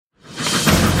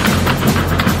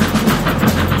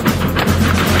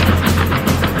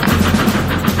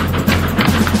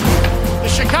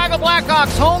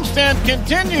Hawks homestand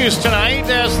continues tonight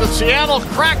as the Seattle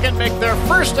Kraken make their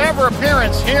first ever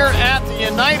appearance here at the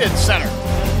United Center.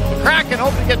 The Kraken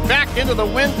hope to get back into the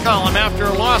win column after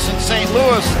a loss in St.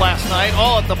 Louis last night,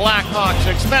 all at the Blackhawks'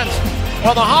 expense.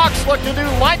 While the Hawks look to do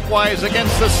likewise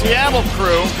against the Seattle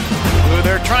Crew, who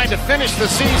they're trying to finish the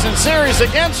season series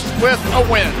against with a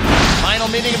win. Final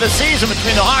meeting of the season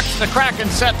between the Hawks and the Kraken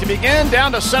set to begin.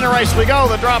 Down to center ice we go,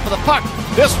 the drop of the puck.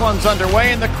 This one's underway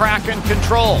and the Kraken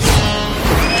control.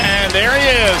 And there he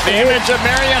is, the image of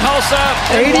Marian Hossa.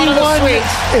 81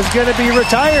 is going to be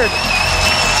retired.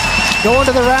 Going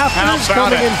to the rafters,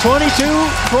 coming in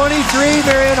 22-23.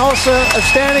 Marian Hossa, a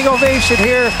standing ovation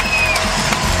here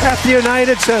at the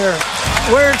United Center.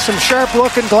 Wearing some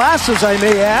sharp-looking glasses, I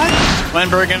may add.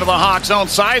 Lindbergh into the Hawks' zone,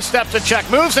 sidesteps a check,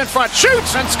 moves in front,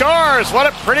 shoots and scores. What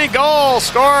a pretty goal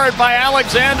scored by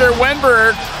Alexander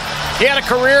Wennberg. He had a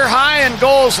career high in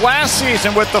goals last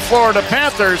season with the Florida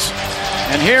Panthers.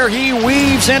 And here he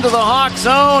weaves into the Hawks'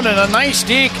 zone and a nice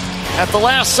deke at the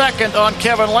last second on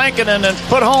Kevin Lankinen and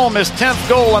put home his 10th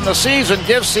goal in the season,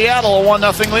 gives Seattle a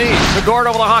 1-0 lead.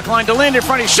 Begord over the Hawk line to Lind in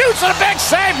front. He shoots and a big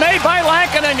save made by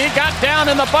Lankinen. He got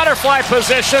down in the butterfly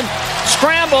position,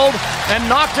 scrambled, and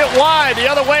knocked it wide.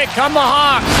 The other way come the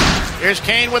Hawks. Here's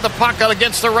Kane with the puck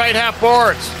against the right half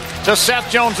boards. To Seth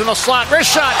Jones in the slot.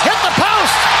 Wrist shot, hit the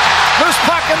post. Loose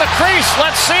puck in the crease.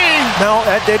 Let's see. No,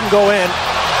 that didn't go in.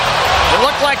 It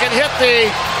looked like it hit the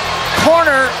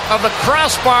corner of the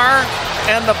crossbar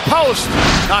and the post.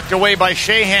 Knocked away by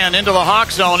Sheahan into the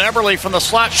Hawk zone. Eberle from the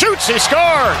slot shoots, he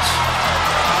scores.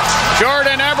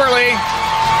 Jordan Eberle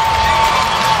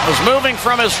was moving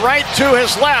from his right to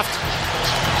his left,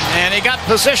 and he got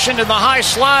positioned in the high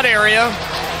slot area,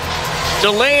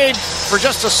 delayed for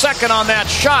just a second on that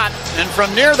shot, and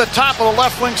from near the top of the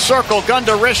left wing circle, gunned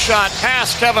a wrist shot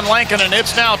past Kevin Lankinen.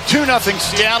 It's now 2-0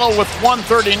 Seattle with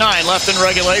 1:39 left in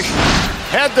regulation.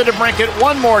 Head to DeBrincat,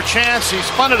 one more chance. He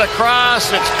spun it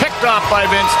across. It's picked off by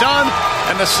Vince Dunn.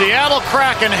 And the Seattle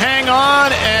Kraken hang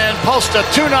on and post a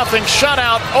 2-0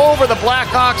 shutout over the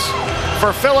Blackhawks.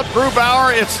 For Philip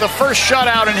Grubauer, it's the first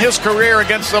shutout in his career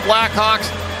against the Blackhawks.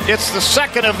 It's the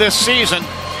second of this season.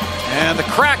 And the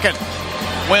Kraken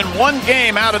win one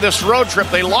game out of this road trip.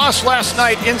 They lost last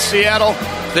night in Seattle.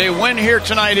 They win here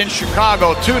tonight in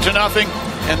Chicago, 2-0.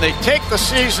 And they take the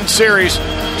season series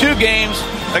 2 games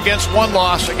against 1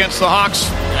 loss against the Hawks,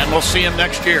 and we'll see him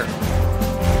next year.